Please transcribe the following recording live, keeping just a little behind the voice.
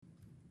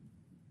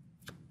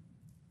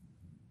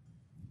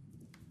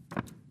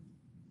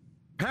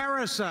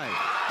Parasite.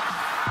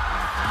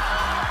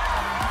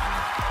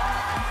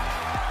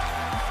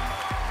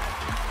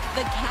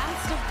 The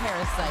cast of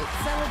Parasite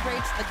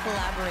celebrates the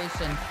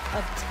collaboration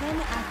of 10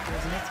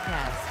 actors in its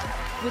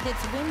cast. With its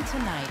win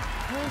tonight,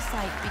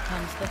 Parasite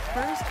becomes the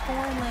first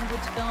foreign language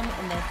film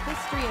in the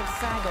history of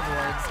SAG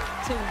Awards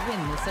to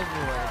win this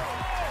award.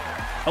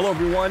 Hello,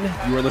 everyone.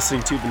 You are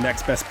listening to the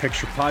Next Best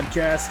Picture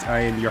podcast. I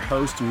am your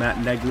host, Matt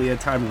Neglia.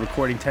 Time of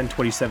recording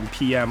 10:27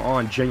 p.m.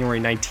 on January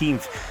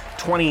 19th,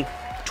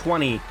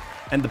 2020.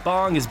 And the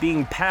bong is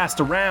being passed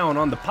around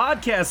on the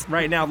podcast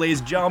right now, ladies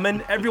and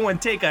gentlemen. Everyone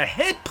take a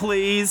hit,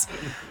 please.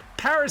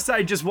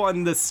 Parasite just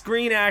won the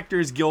Screen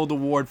Actors Guild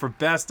Award for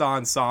Best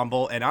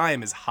Ensemble, and I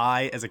am as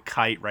high as a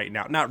kite right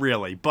now. Not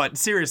really, but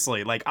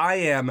seriously, like I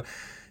am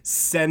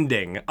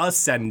ascending.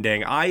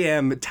 I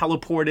am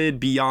teleported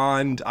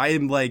beyond. I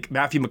am like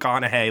Matthew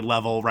McConaughey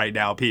level right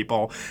now,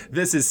 people.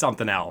 This is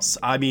something else.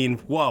 I mean,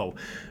 whoa.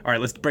 All right,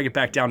 let's bring it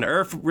back down to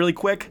earth really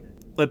quick.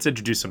 Let's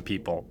introduce some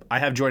people. I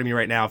have joining me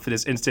right now for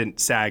this instant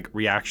SAG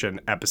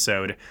reaction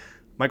episode,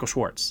 Michael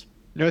Schwartz.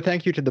 No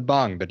thank you to the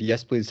bong, but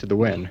yes please to the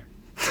win.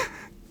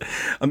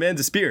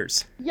 Amanda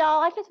Spears.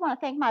 Y'all, I just want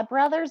to thank my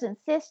brothers and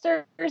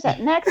sisters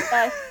at Next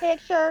Best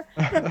Picture.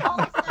 All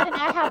of a sudden,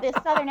 I have this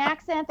southern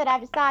accent that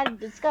I've decided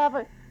to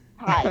discover.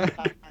 Hi,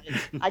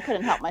 I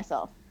couldn't help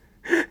myself.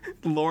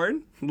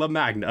 Lauren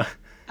LaMagna.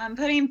 I'm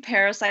putting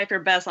Parasite for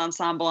Best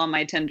Ensemble on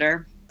my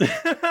Tinder. A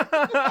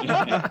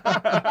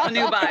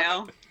new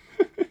bio.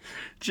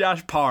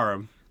 Josh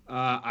Parham.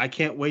 I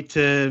can't wait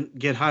to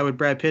get high with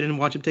Brad Pitt and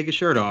watch him take his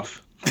shirt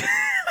off.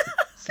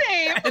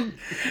 Same.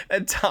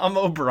 And Tom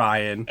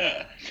O'Brien.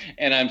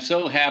 And I'm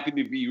so happy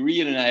to be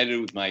reunited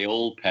with my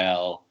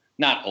longtime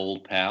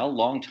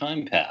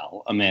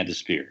pal, Amanda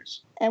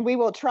Spears. And we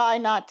will try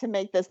not to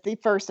make this the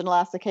first and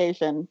last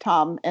occasion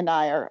Tom and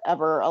I are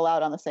ever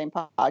allowed on the same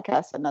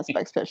podcast at Next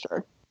Best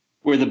Picture.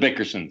 We're the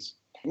Bickersons.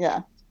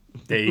 Yeah.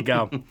 There you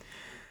go.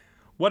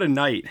 What a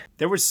night.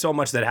 There was so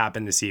much that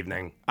happened this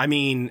evening. I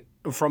mean,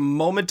 from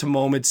moment to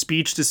moment,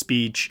 speech to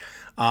speech,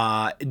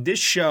 this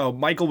show,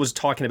 Michael was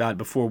talking about it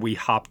before we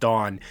hopped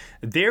on.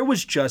 There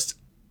was just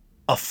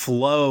a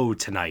flow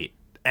tonight.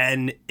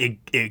 And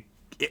it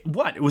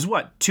was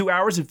 2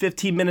 hours and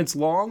 15 minutes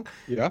long?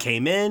 Yeah.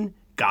 Came in,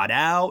 got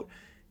out.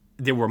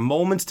 There were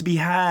moments to be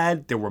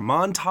had. There were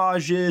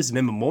montages, an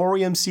in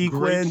memoriam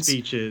sequence.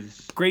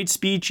 Great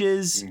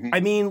speeches. Mm-hmm.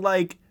 I mean,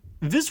 like,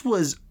 this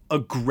was a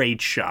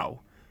great show.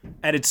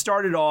 And it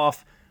started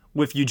off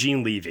with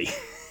Eugene Levy.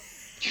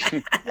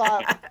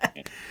 Love.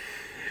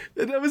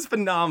 That was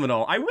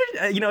phenomenal. I wish,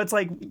 it's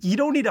like, you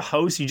don't need a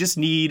host. You just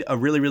need a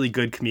really, really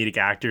good comedic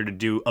actor to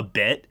do a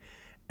bit.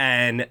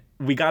 And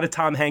we got a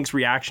Tom Hanks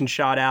reaction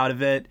shot out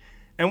of it.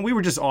 And we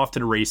were just off to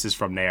the races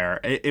from there.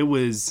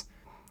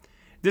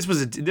 This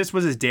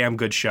was a damn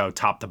good show,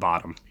 top to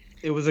bottom.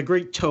 It was a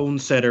great tone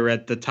setter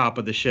at the top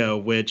of the show,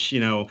 which,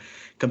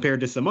 compared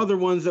to some other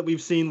ones that we've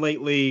seen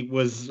lately,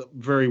 was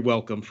very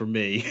welcome for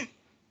me.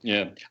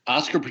 Yeah.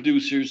 Oscar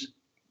producers,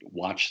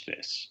 watch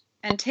this.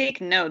 And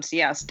take notes,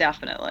 yes,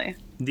 definitely.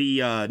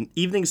 The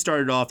evening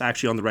started off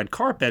actually on the red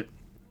carpet,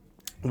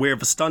 where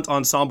the Stunt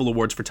Ensemble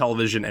Awards for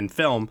television and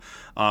film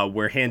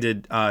were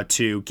handed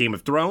to Game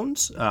of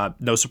Thrones.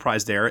 No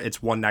surprise there.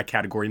 It's won that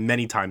category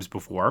many times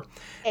before.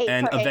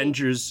 And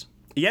Avengers...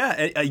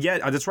 Yeah,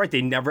 that's right.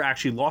 They never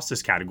actually lost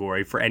this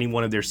category for any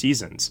one of their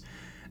seasons.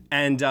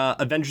 And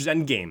Avengers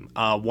Endgame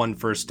won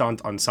for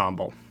Stunt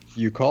Ensemble.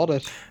 You called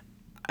it.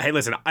 Hey,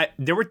 listen,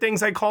 there were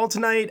things I called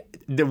tonight.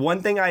 The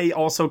one thing I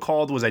also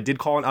called was I did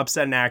call an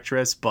upset an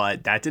actress,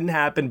 but that didn't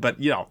happen.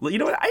 But, you know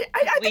what?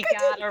 I think we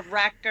got a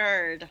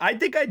record. I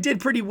think I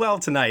did pretty well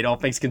tonight, all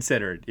things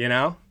considered,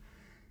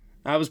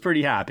 I was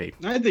pretty happy.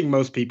 I think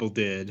most people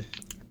did.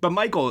 But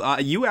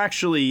Michael, you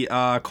actually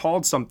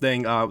called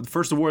something,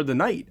 first award of the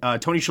night.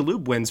 Tony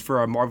Shalhoub wins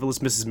for Marvelous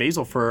Mrs.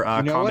 Maisel for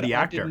comedy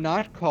actor. I did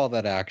not call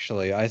that,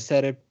 actually. I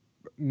said it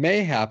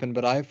may happen,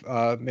 but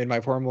I've made my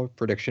formal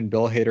prediction,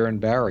 Bill Hader and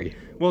Barry.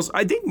 Well,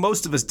 I think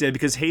most of us did,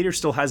 because Hader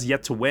still has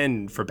yet to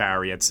win for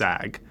Barry at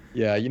SAG.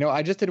 Yeah,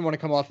 I just didn't want to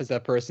come off as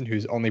that person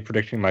who's only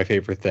predicting my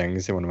favorite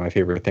things, and one of my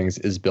favorite things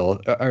is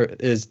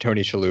is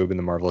Tony Shalhoub in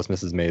The Marvelous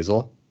Mrs.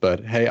 Maisel.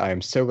 But hey, I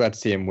am so glad to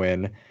see him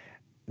win.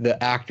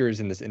 The actors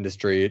in this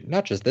industry,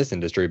 not just this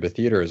industry, but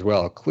theater as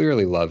well,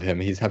 clearly love him.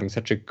 He's having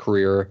such a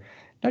career,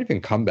 not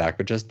even comeback,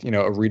 but just,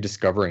 a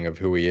rediscovering of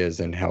who he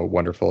is and how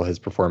wonderful his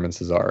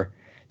performances are.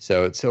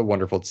 So it's so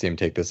wonderful to see him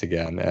take this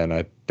again, and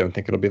I don't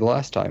think it'll be the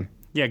last time.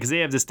 Yeah, because they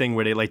have this thing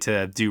where they like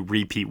to do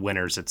repeat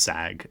winners at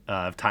SAG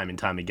time and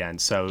time again.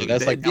 So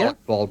that's like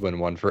Alec Baldwin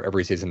won for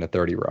every season of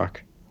 30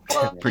 Rock.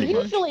 Well,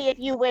 usually if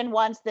you win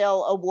once,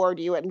 they'll award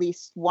you at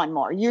least one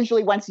more.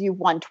 Usually once you've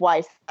won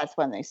twice, that's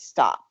when they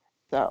stop.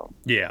 So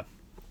yeah,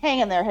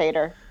 hang in there,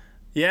 Hader.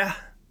 Yeah.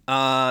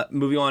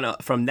 Moving on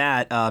from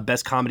that,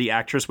 Best Comedy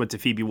Actress went to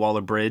Phoebe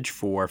Waller-Bridge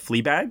for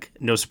Fleabag.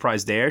 No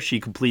surprise there. She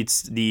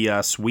completes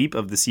the sweep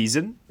of the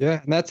season.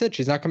 Yeah, and that's it.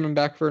 She's not coming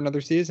back for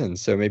another season.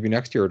 So maybe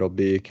next year it'll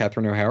be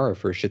Catherine O'Hara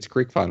for Schitt's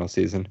Creek final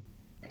season.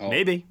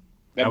 Maybe.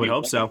 I would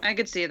hope so. I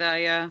could see that,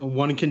 yeah.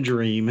 One can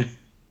dream.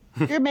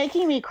 You're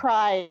making me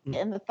cry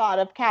in the thought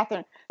of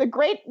Catherine. The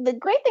great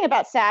thing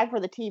about SAG for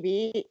the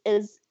TV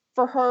is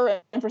for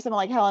her and for someone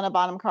like Helena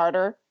Bonham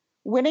Carter,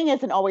 winning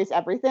isn't always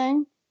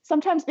everything.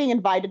 Sometimes being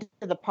invited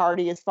to the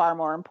party is far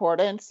more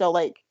important. So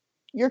like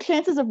your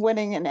chances of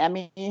winning an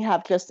Emmy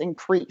have just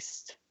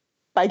increased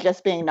by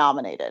just being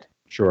nominated.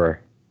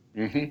 Sure.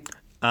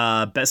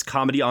 Best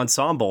comedy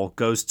ensemble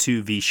goes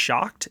to the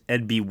shocked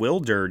and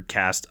bewildered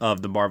cast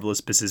of The Marvelous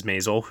Mrs.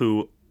 Maisel,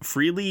 who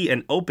freely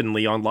and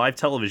openly on live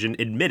television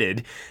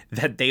admitted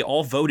that they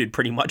all voted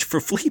pretty much for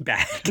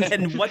Fleabag.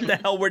 And what the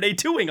hell were they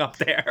doing up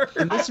there?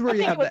 And this is where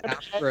you have the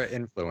extra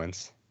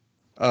influence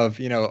of,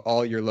 you know,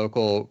 all your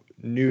local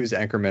news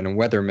anchormen and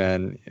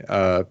weathermen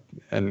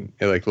and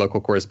like local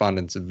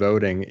correspondents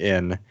voting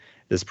in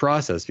this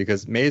process,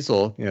 because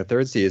Maisel, you know,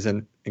 third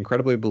season,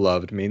 incredibly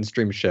beloved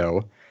mainstream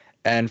show,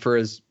 and for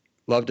as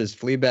loved as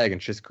Fleabag and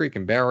Schitt's Creek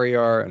and Barry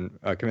are and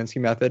Kaminsky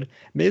Method,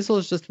 Maisel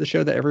is just the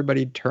show that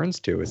everybody turns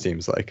to, it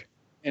seems like.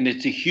 And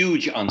it's a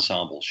huge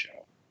ensemble show.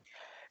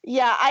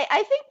 Yeah,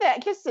 I think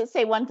that, just to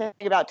say one thing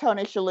about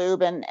Tony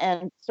Shalhoub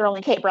and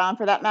Sterling K. Brown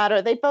for that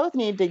matter, they both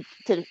need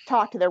to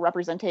talk to their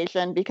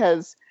representation,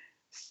 because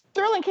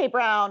Sterling K.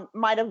 Brown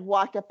might have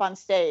walked up on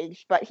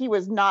stage, but he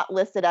was not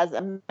listed as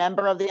a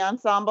member of the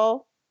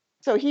ensemble,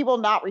 so he will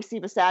not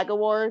receive a SAG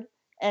award.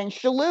 And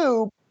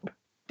Shalhoub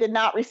did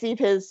not receive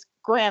his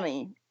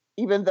Grammy,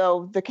 even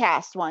though the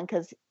cast won,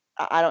 because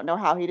I don't know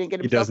how he didn't get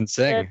himself. He doesn't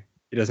sing.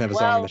 He doesn't have a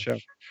song in the show.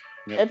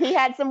 If he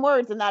had some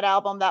words in that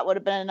album, that would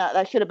have been enough,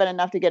 that should have been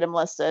enough to get him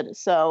listed.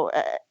 So,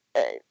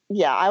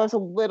 yeah, I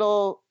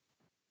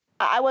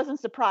wasn't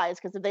surprised,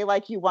 because if they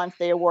like you once,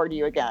 they award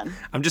you again.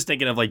 I'm just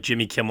thinking of like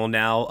Jimmy Kimmel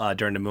now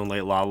during the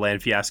Moonlight La La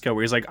Land fiasco,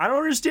 where he's like, I don't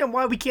understand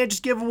why we can't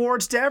just give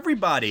awards to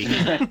everybody.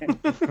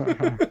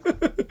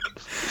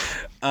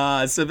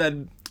 So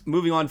then,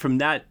 moving on from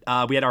that,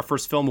 we had our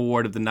first film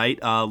award of the night.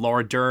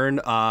 Laura Dern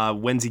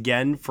wins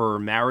again for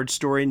Marriage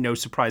Story. No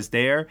surprise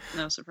there.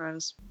 No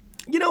surprise.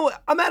 You know,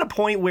 I'm at a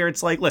point where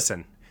it's like,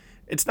 listen,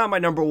 it's not my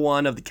number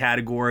one of the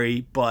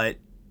category, but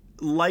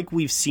like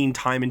we've seen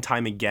time and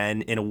time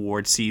again in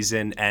award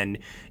season, and,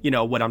 you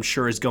know, what I'm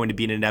sure is going to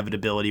be an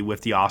inevitability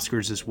with the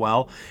Oscars as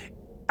well,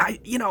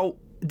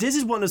 this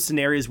is one of those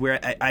scenarios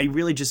where I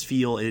really just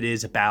feel it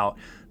is about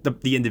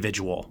the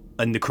individual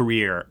and the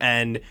career.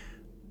 And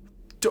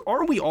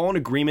aren't we all in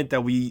agreement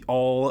that we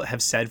all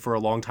have said for a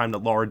long time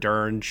that Laura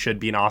Dern should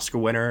be an Oscar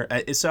winner?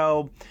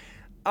 So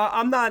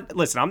I'm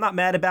not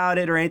mad about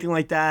it or anything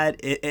like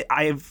that.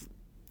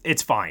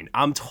 It's fine.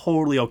 I'm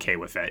totally okay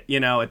with it, you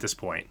know, at this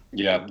point.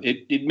 Yeah,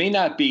 it may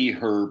not be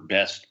her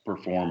best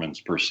performance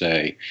per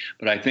se,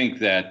 but I think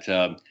that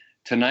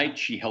tonight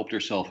she helped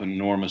herself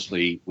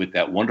enormously with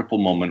that wonderful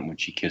moment when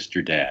she kissed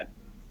her dad.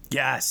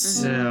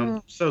 Yes. Yeah,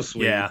 so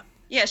sweet.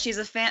 Yeah, she's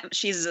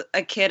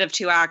a kid of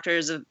two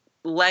actors, a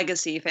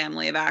legacy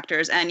family of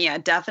actors, and yeah,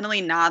 definitely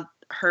not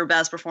her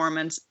best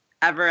performance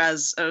ever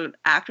as an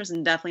actress,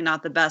 and definitely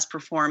not the best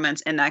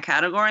performance in that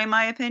category, in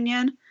my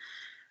opinion.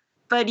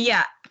 But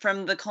yeah,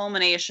 from the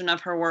culmination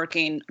of her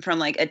working from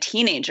like a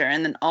teenager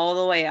and then all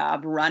the way up,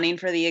 running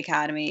for the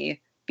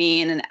Academy,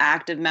 being an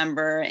active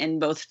member in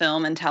both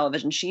film and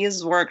television, she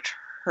has worked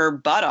her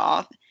butt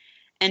off,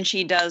 and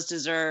she does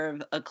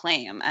deserve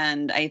acclaim.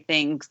 And I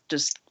think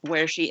just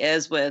where she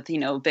is with, you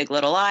know, Big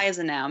Little Lies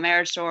and now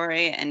Marriage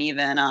Story, and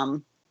even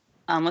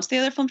what's the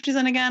other film she's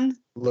in again?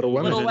 Little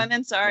Women. Little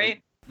Women,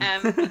 sorry.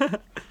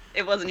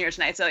 It wasn't here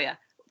tonight, so yeah.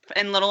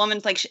 And Little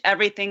Women's like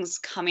everything's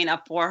coming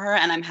up for her,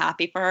 and I'm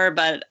happy for her,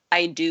 but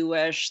I do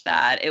wish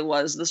that it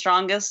was the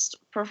strongest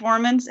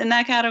performance in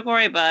that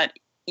category, but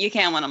you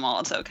can't win them all.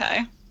 It's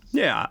okay.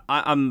 Yeah,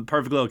 I'm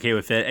perfectly okay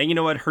with it. And you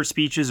know what? Her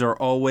speeches are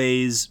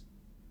always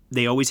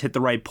hit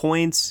the right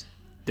points.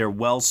 They're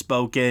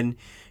well-spoken.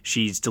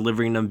 She's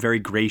delivering them very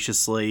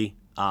graciously.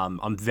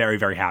 I'm very,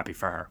 very happy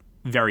for her.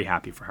 Very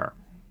happy for her.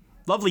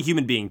 Lovely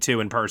human being, too,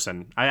 in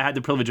person. I had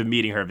the privilege of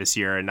meeting her this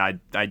year, and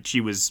she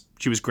was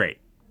great.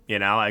 You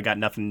know, I got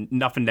nothing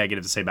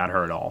negative to say about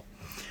her at all.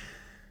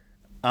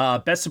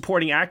 Best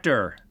supporting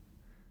actor.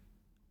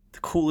 The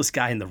coolest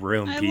guy in the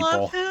room, people. I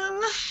love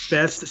him.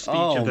 Best speech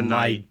of the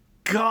night.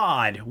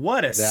 God,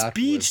 what a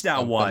speech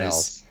that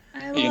was.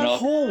 I love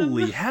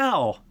Holy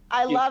hell.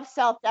 I love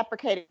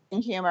self-deprecating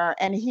humor,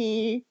 and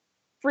he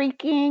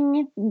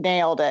freaking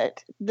nailed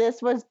it.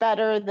 This was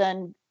better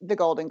than the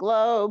Golden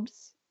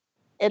Globes.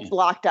 It's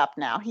locked up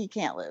now. He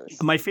can't lose.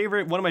 One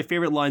of my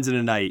favorite lines of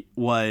the night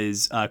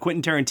was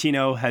Quentin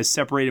Tarantino has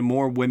separated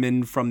more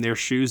women from their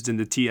shoes than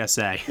the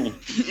TSA.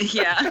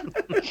 Yeah.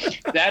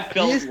 That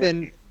felt,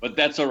 but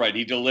that's all right.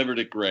 He delivered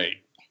it great.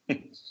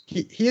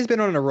 He has been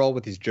on a roll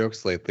with these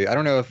jokes lately. I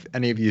don't know if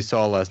any of you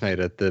saw last night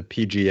at the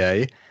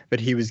PGA, but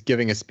he was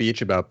giving a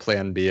speech about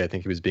Plan B. I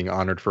think he was being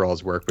honored for all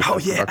his work with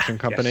the production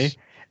company. Yes.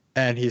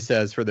 And he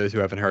says, for those who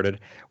haven't heard it,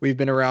 we've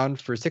been around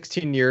for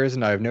 16 years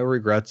and I have no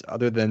regrets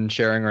other than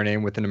sharing our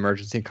name with an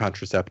emergency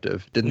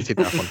contraceptive. Didn't see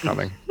that one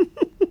coming.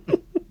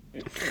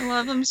 I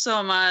love him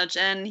so much.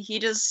 And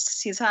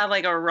he's had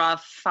like a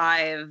rough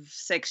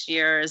 5-6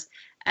 years.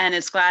 And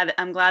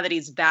I'm glad that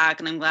he's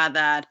back. And I'm glad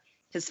that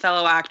his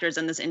fellow actors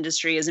in this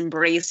industry is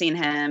embracing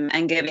him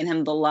and giving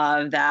him the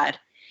love that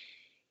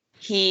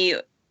he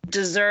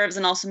deserves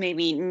and also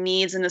maybe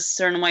needs in a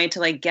certain way to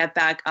like get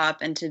back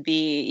up and to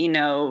be, you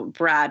know,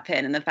 Brad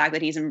Pitt. And the fact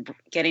that he's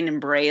getting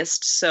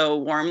embraced so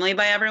warmly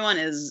by everyone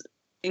is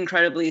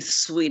incredibly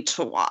sweet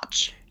to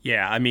watch.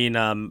 Yeah, I mean,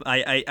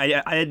 I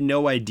had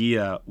no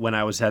idea when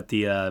I was at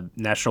the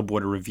National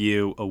Board of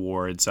Review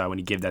Awards when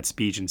he gave that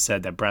speech and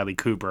said that Bradley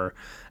Cooper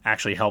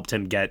actually helped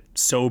him get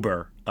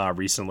sober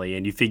recently.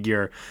 And you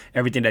figure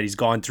everything that he's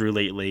gone through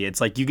lately, it's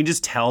like you can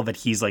just tell that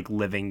he's like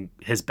living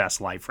his best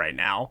life right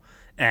now.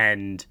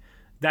 And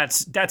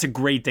that's a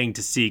great thing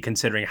to see,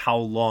 considering how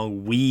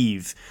long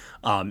we've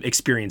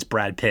experienced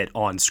Brad Pitt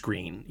on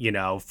screen, you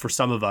know, for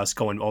some of us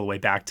going all the way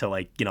back to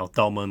like, you know,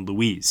 Thelma and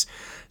Louise.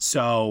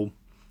 So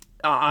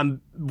I'm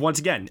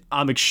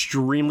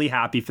extremely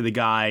happy for the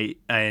guy,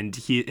 and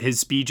his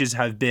speeches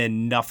have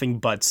been nothing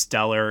but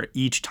stellar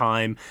each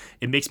time.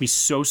 It makes me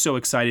so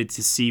excited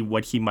to see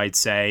what he might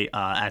say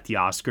at the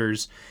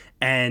Oscars.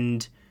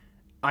 And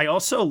I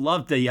also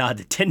love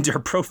the Tinder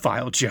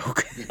profile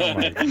joke.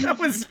 That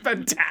was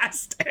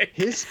fantastic.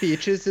 His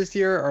speeches this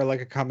year are like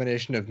a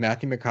combination of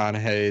Matthew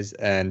McConaughey's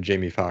and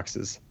Jamie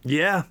Foxx's.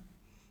 Yeah.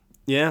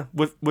 Yeah,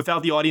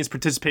 without the audience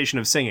participation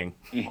of singing.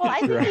 Well,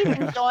 I think he's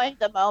enjoying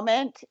the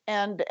moment,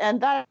 and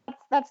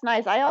that's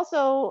nice. I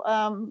also,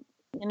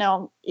 you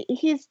know,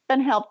 he's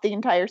been helped the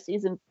entire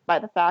season by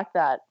the fact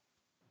that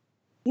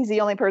he's the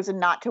only person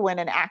not to win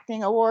an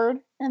acting award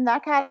in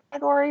that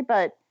category.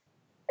 But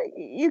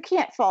you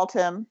can't fault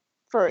him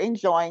for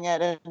enjoying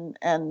it,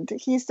 and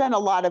he's done a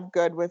lot of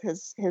good with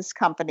his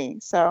company.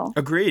 So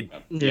agreed.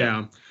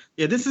 Yeah.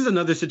 This is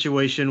another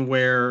situation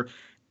where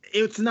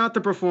it's not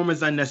the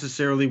performance I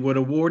necessarily would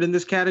award in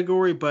this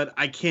category, but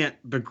I can't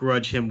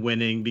begrudge him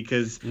winning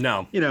because,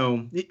 no, you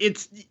know,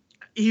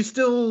 he's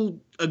still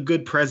a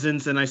good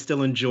presence, and I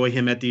still enjoy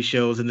him at these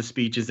shows and the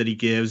speeches that he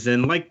gives.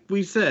 And like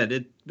we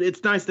said,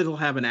 it's nice that he'll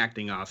have an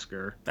acting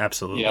Oscar.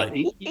 Absolutely.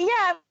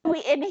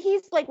 And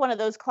he's like one of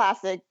those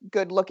classic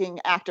good-looking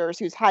actors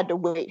who's had to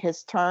wait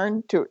his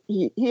turn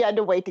he had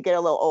to wait to get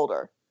a little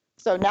older.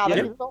 So now that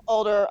he's a little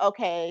older,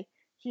 okay.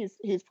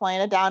 He's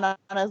playing it down on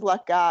his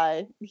luck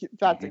guy.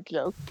 That's a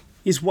joke.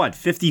 He's what,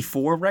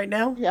 54 right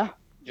now? Yeah.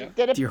 He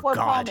did it Dear before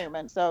God. Paul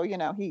Newman, so you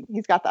know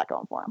he's got that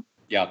going for him.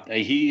 Yeah,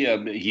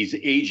 he's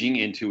aging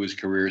into his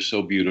career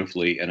so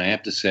beautifully, and I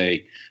have to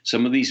say,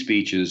 some of these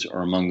speeches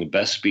are among the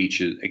best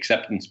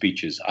acceptance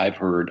speeches I've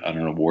heard on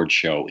an award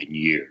show in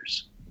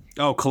years.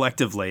 Oh,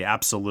 collectively,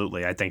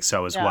 absolutely, I think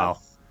so as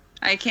well.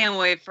 I can't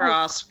wait for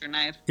Oscar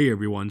night. Hey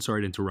everyone,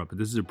 sorry to interrupt, but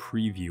this is a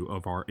preview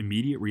of our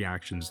immediate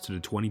reactions to the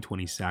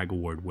 2020 SAG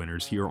Award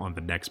winners here on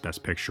the Next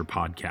Best Picture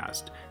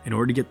podcast. In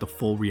order to get the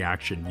full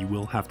reaction, you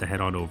will have to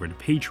head on over to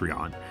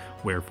Patreon,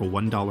 where for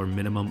 $1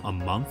 minimum a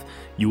month,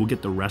 you will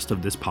get the rest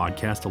of this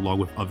podcast along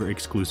with other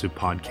exclusive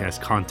podcast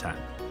content.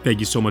 Thank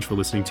you so much for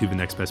listening to the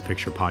Next Best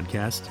Picture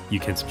podcast.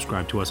 You can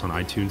subscribe to us on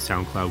iTunes,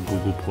 SoundCloud,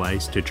 Google Play,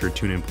 Stitcher,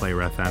 TuneIn, Player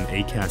FM,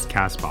 Acast,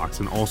 CastBox,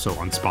 and also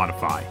on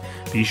Spotify.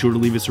 Be sure to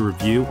leave us a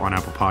review on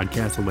Apple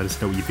Podcasts and let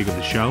us know what you think of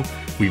the show.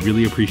 We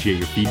really appreciate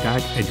your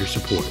feedback and your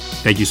support.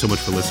 Thank you so much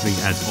for listening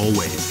as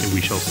always, and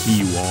we shall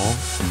see you all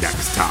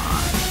next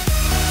time.